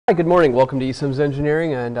Hi, good morning. Welcome to eSIMS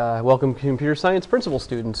Engineering and welcome computer science principal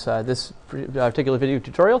students. This particular video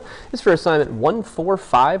tutorial is for assignment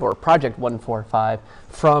 145 or project 145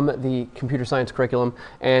 from the computer science curriculum.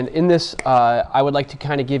 And in this, I would like to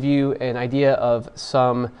kind of give you an idea of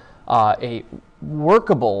a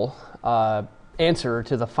workable answer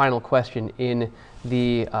to the final question in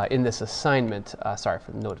this assignment. Sorry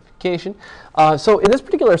for the notification. So in this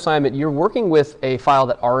particular assignment, you're working with a file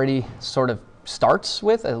that already sort of starts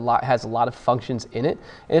with has a lot of functions in it,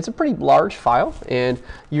 and it's a pretty large file, and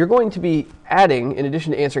you're going to be adding, in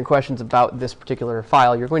addition to answering questions about this particular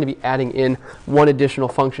file, you're going to be adding in one additional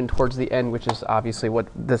function towards the end, which is obviously what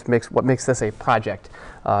makes this a project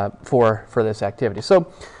for this activity. So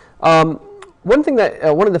one thing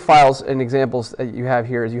that one of the files and examples that you have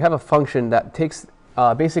here is you have a function that takes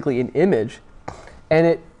basically an image and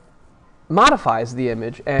it modifies the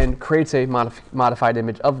image and creates a modified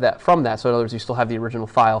image from that. So in other words, you still have the original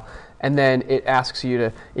file, and then it asks you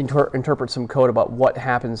to interpret some code about what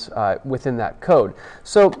happens within that code.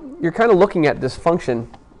 So you're kind of looking at this function,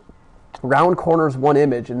 round corners one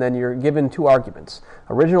image, and then you're given two arguments,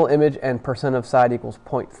 original image and % of side equals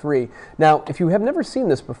 0.3. Now, if you have never seen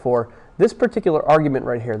this before, this particular argument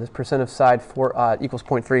right here, this % of side equals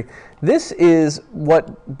 0.3, this is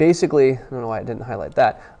what basically, I don't know why I didn't highlight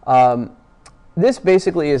that, this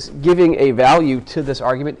basically is giving a value to this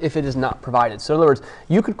argument if it is not provided. So in other words,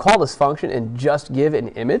 you could call this function and just give an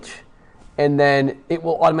image, and then it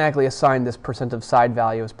will automatically assign this % of side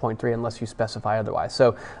value as 0.3 unless you specify otherwise.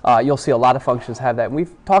 So you'll see a lot of functions have that. And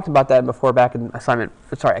we've talked about that before back in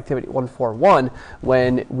activity 141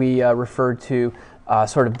 when we referred to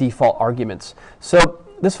sort of default arguments. So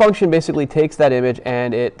this function basically takes that image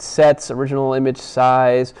and it sets original image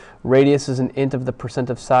size, radius is an int of the %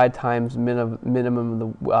 of side times minimum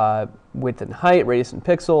of the width and height, radius in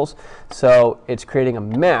pixels. So it's creating a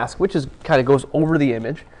mask, which is kind of goes over the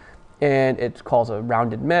image, and it calls a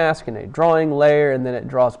rounded mask and a drawing layer, and then it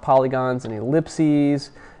draws polygons and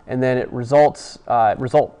ellipses, and then it result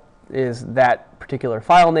is that particular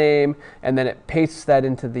file name, and then it pastes that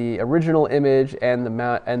into the original image and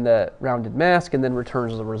the rounded mask, and then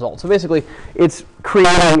returns the result. So basically, it's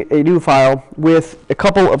creating a new file with a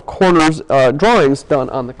couple of corners, drawings done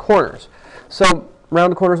on the corners. So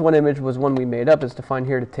round corners one image was one we made up. It's defined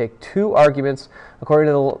here to take two arguments according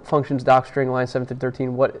to the function's docstring line 7 through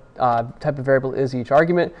 13. What type of variable is each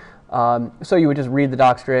argument? So you would just read the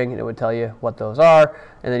docstring and it would tell you what those are,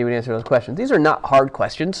 and then you would answer those questions. These are not hard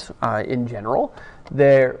questions in general.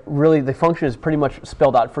 The function is pretty much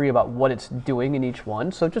spelled out for you about what it's doing in each one,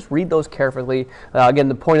 so just read those carefully. Again,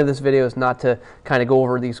 the point of this video is not to kind of go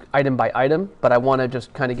over these item by item, but I want to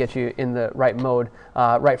just kind of get you in the right mode,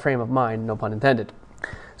 right frame of mind, no pun intended.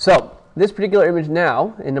 So this particular image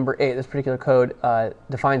now, in number 8, this particular code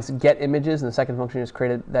defines get images, and the second function is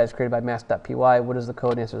created by mask.py. What is the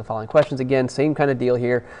code? Answer the following questions. Again, same kind of deal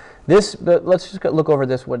here. Let's just look over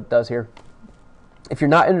this, what it does here. If you're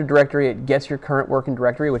not in a directory, it gets your current working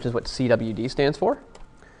directory, which is what CWD stands for.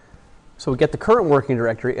 So we get the current working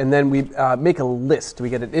directory, and then we make a list. We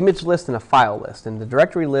get an image list and a file list. And the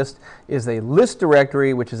directory list is a list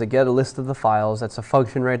directory, which is a list of the files. That's a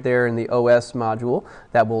function right there in the OS module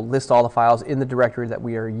that will list all the files in the directory that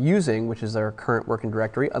we are using, which is our current working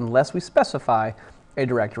directory, unless we specify a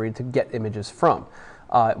directory to get images from.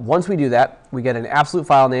 Once we do that, we get an absolute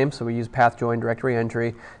file name, so we use path join directory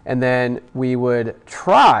entry, and then we would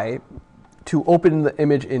try to open the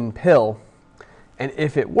image in PIL. And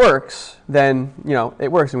if it works, then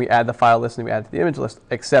it works, and we add the file list and we add it to the image list.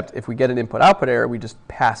 Except if we get an input-output error, we just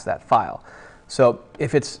pass that file. So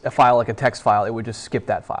if it's a file like a text file, it would just skip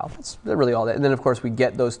that file. That's really all that. And then of course we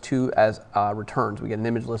get those two as returns. We get an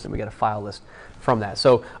image list and we get a file list from that.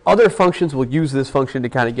 So other functions will use this function to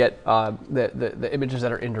kind of get the images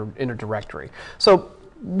that are in a directory. So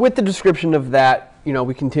with the description of that,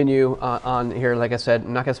 we continue on here. Like I said,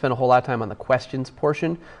 I'm not going to spend a whole lot of time on the questions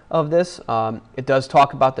portion of this. It does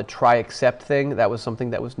talk about the try except thing. That was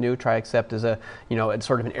something that was new. Try except is it's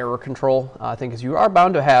sort of an error control thing, because you are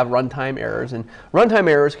bound to have runtime errors, and runtime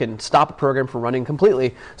errors can stop a program from running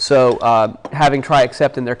completely. So having try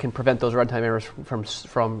except in there can prevent those runtime errors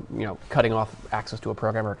from cutting off access to a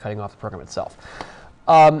program or cutting off the program itself.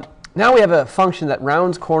 Now we have a function that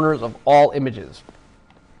rounds corners of all images.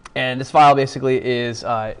 And this file basically is,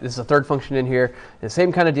 this is a third function in here. The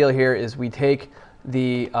same kind of deal here is we take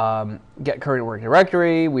the get current working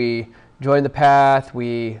directory, we join the path,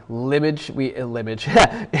 we image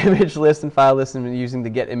list and file list, and using the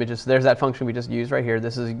get images. So there's that function we just used right here.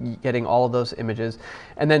 This is getting all of those images.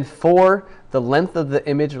 And then for the length of the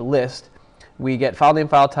image list, we get file name,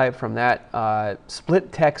 file type from that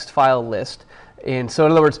split text file list. And so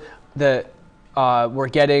in other words, we're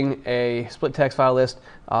getting a split text file list.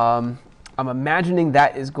 I'm imagining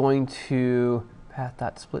that is going to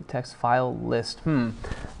path.split text file list.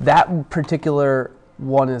 That particular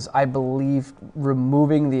one is, I believe,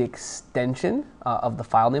 removing the extension of the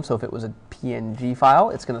file name. So if it was a PNG file,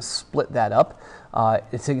 it's going to split that up. I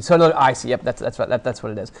see. Yep, that's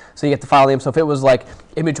what it is. So you get the file name. So if it was like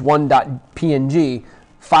image1.png,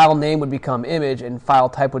 file name would become image, and file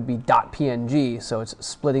type would be .png. So it's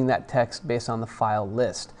splitting that text based on the file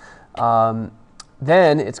list.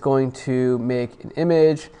 Then it's going to make an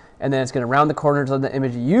image, and then it's going to round the corners of the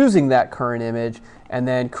image using that current image, and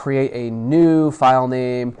then create a new file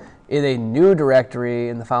name in a new directory,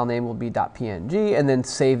 and the file name will be .png, and then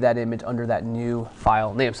save that image under that new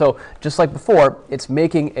file name. So just like before, it's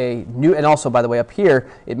making a new, and also, by the way, up here,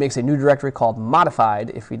 it makes a new directory called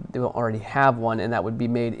modified if we don't already have one, and that would be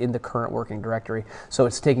made in the current working directory. So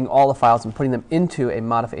it's taking all the files and putting them into a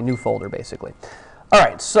new folder, basically. All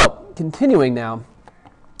right, so continuing now,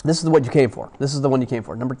 this is what you came for. This is the one you came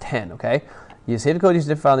for, number 10, okay? You save the code, use a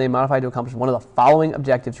different file name, modify to accomplish one of the following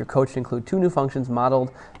objectives. Your code should include 2 new functions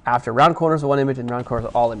modeled after round corners of one image and round corners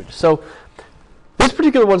of all images. So this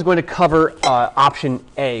particular one is going to cover option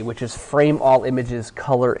A, which is frame all images,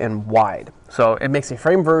 color, and wide. So it makes a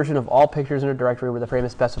frame version of all pictures in a directory where the frame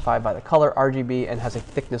is specified by the color RGB and has a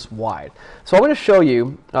thickness wide. So I'm going to show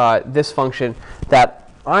you this function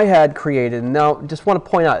that I had created. Now, just want to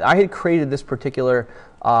point out, I had created this particular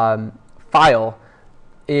file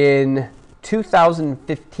in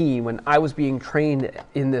 2015 when I was being trained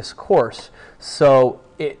in this course. So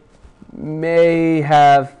it may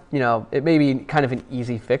have, it may be kind of an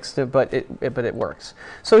easy fix, but it works.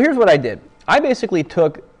 So here's what I did. I basically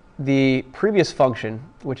took the previous function,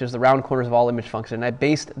 which is the round corners of all image function, and I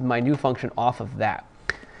based my new function off of that.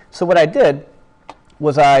 So what I did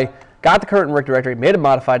was I got the current work directory, made a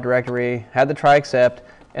modified directory, had the try except,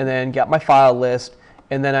 and then got my file list,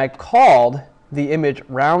 and then I called the image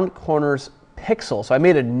round corners pixel. So I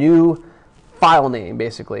made a new file name,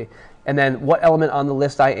 basically, and then what element on the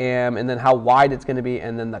list I am, and then how wide it's going to be,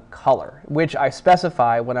 and then the color, which I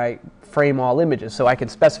specify when I frame all images. So I can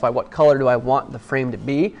specify what color do I want the frame to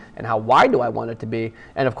be, and how wide do I want it to be,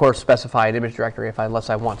 and of course specify an image directory unless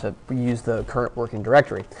I want to use the current working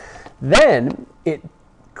directory. Then it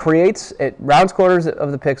rounds corners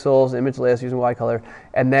of the pixels, image list using wide color,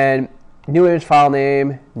 and then new image file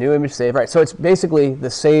name, new image save. Right, so it's basically the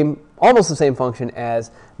same, almost the same function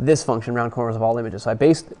as this function, round corners of all images. So I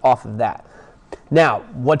based off of that. Now,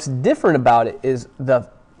 what's different about it is the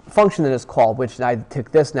function that is called, which I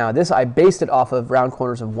took this now. This I based it off of round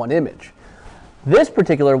corners of one image. This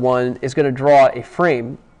particular one is going to draw a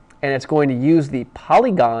frame, and it's going to use the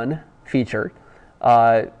polygon feature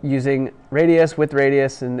using radius, width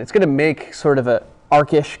radius, and it's going to make sort of a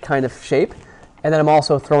arcish kind of shape. And then I'm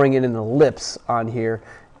also throwing in an ellipse on here,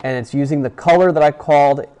 and it's using the color that I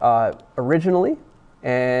called originally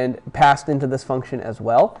and passed into this function as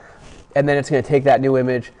well. And then it's going to take that new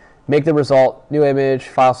image, make the result, new image,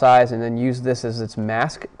 file size, and then use this as its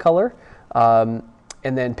mask color, and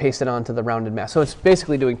then paste it onto the rounded mask. So it's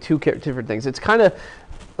basically doing two different things. It's kind of,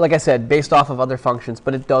 like I said, based off of other functions,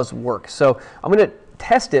 but it does work. So I'm going to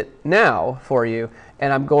test it now for you,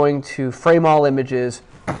 and I'm going to frame all images,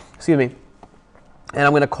 excuse me, and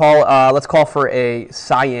I'm going to call, let's call for a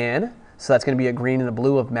cyan. So that's going to be a green and a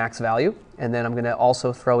blue of max value. And then I'm going to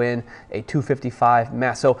also throw in a 255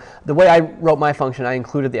 mask. So the way I wrote my function, I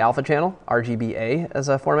included the alpha channel, RGBA, as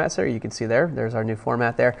a format. So you can see there. There's our new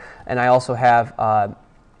format there. And I also have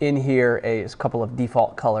in here a couple of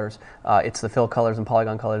default colors. It's the fill colors and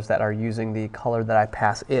polygon colors that are using the color that I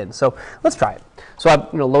pass in. So let's try it. So I'm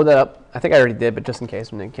going to load that up. I think I already did, but just in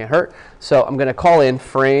case, it can't hurt. So I'm going to call in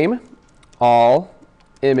frame all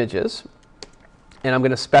images, and I'm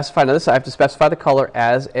going to specify, now this I have to specify the color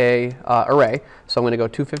as a array, so I'm going to go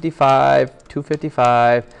 255,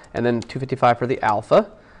 255, and then 255 for the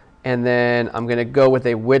alpha, and then I'm going to go with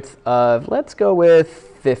a width of, let's go with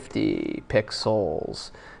 50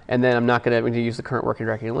 pixels, and then I'm going to use the current working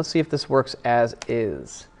directory. And let's see if this works as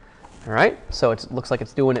is. All right, so it looks like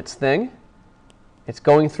it's doing its thing. It's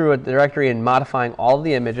going through a directory and modifying all of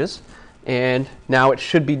the images, and now it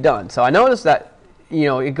should be done. So I noticed that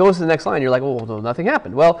it goes to the next line. You're like, well, nothing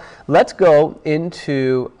happened. Well, let's go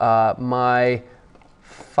into my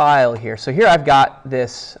file here. So here I've got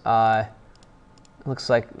this. Looks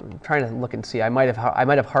like I'm trying to look and see. I might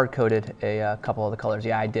have hard coded a couple of the colors.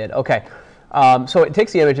 Yeah, I did. Okay. So it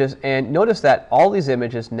takes the images, and notice that all these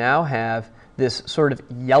images now have this sort of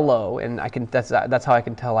yellow, and that's how I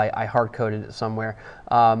can tell I hard-coded it somewhere,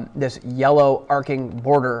 this yellow arcing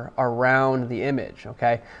border around the image,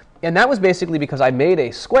 okay? And that was basically because I made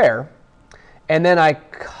a square, and then I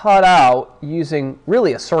cut out using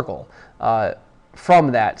really a circle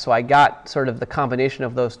from that. So I got sort of the combination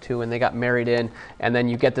of those two, and they got married in, and then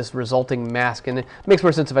you get this resulting mask. And it makes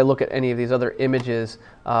more sense if I look at any of these other images,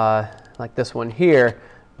 like this one here.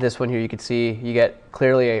 This one here, you can see you get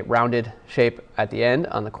clearly a rounded shape at the end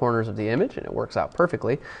on the corners of the image, and it works out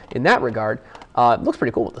perfectly in that regard. It looks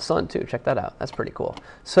pretty cool with the sun too. Check that out. That's pretty cool.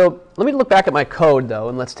 So let me look back at my code though,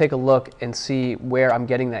 and let's take a look and see where I'm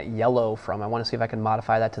getting that yellow from. I want to see if I can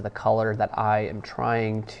modify that to the color that I am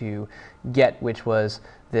trying to get, which was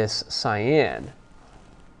this cyan.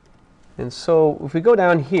 And so if we go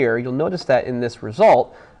down here, you'll notice that in this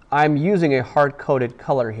result, I'm using a hard-coded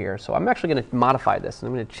color here. So I'm actually going to modify this, and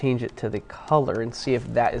I'm going to change it to the color and see if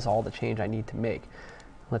that is all the change I need to make.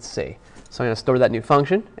 Let's see. So I'm going to store that new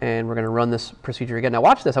function, and we're going to run this procedure again. Now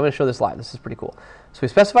watch this. I'm going to show this live. This is pretty cool. So we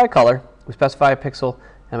specify a color, we specify a pixel,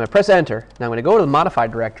 and I'm going to press enter. Now I'm going to go to the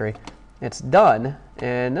modified directory. It's done,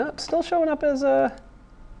 and it's still showing up as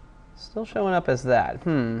that.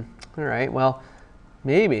 All right. Well,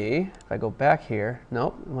 maybe if I go back here,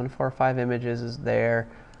 nope. 145 images is there.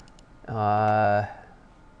 I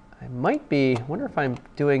might be, wonder if I'm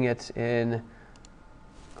doing it in,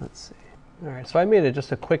 let's see. All right, so I made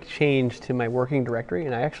just a quick change to my working directory,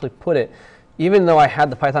 and I actually put it, even though I had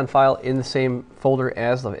the Python file in the same folder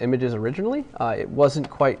as the images originally, it wasn't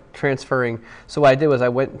quite transferring. So what I did was I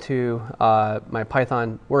went to my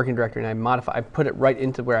Python working directory, and I put it right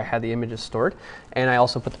into where I had the images stored, and I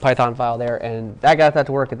also put the Python file there, and that got that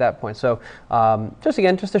to work at that point. So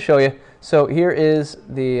just to show you, so here is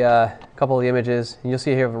the couple of the images, and you'll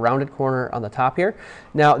see here a rounded corner on the top here.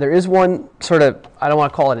 Now there is one sort of, I don't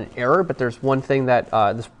want to call it an error, but there's one thing that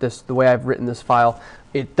the way I've written this file,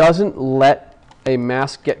 it doesn't let a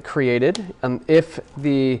mask get created if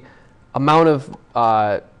the amount of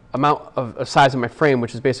size of my frame,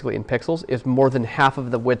 which is basically in pixels, is more than half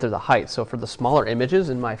of the width or the height. So for the smaller images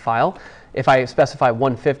in my file, if I specify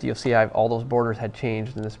 150, you'll see all those borders had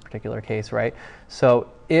changed in this particular case, right? So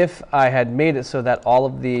if I had made it so that all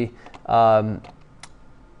of the,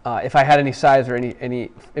 if I had any size or any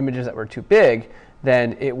images that were too big,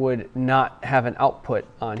 then it would not have an output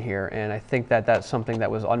on here. And I think that that's something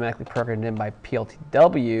that was automatically programmed in by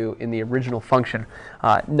PLTW in the original function,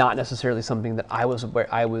 not necessarily something that I was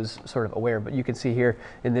sort of aware. But you can see here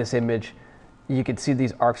in this image, you can see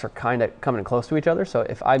these arcs are kind of coming close to each other. So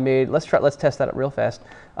if I made, let's test that out real fast.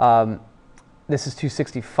 This is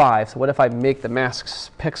 265. So what if I make the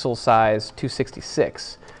mask's pixel size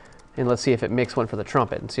 266? And let's see if it makes one for the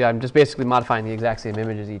trumpet. And see, I'm just basically modifying the exact same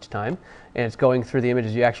images each time. And it's going through the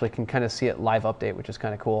images. You actually can kind of see it live update, which is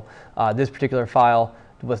kind of cool. This particular file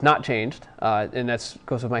was not changed. And that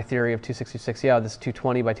goes with my theory of 266. Yeah, this is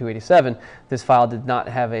 220 by 287. This file did not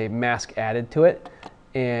have a mask added to it.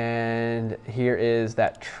 And here is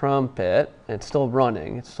that trumpet. It's still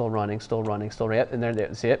running. It's still running, still running, still running. And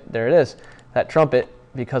there, see it? There it is. That trumpet,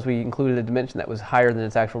 because we included a dimension that was higher than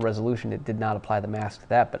its actual resolution, it did not apply the mask to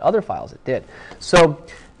that, but other files it did. So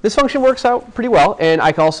this function works out pretty well, and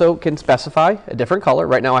I also can specify a different color.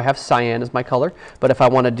 Right now I have cyan as my color, but if I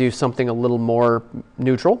want to do something a little more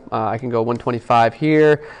neutral, I can go 125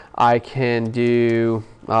 here. I can do,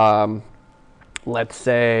 let's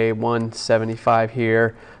say, 175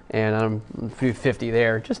 here, and I'm 50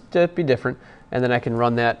 there, just to be different. And then I can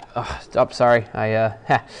run that. Sorry,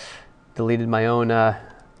 I deleted my own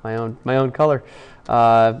color.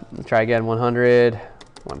 Let's try again. 100,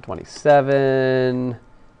 127.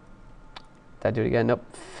 Did I do it again? Nope.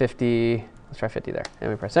 50. Let's try 50 there.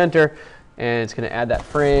 And we press enter, and it's going to add that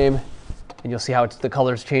frame, and you'll see how the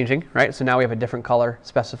color's changing, right? So now we have a different color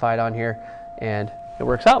specified on here, and it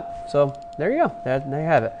works out. So there you go. There you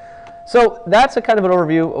have it. So that's a kind of an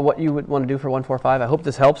overview of what you would want to do for 145. I hope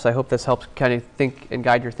this helps. I hope this helps kind of think and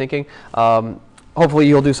guide your thinking. Hopefully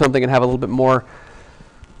you'll do something and have a little bit more,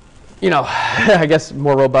 I guess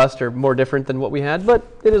more robust or more different than what we had, but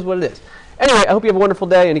it is what it is. Anyway, I hope you have a wonderful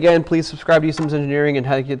day. And again, please subscribe to eSystems Engineering,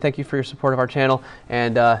 and thank you for your support of our channel.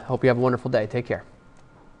 And hope you have a wonderful day. Take care.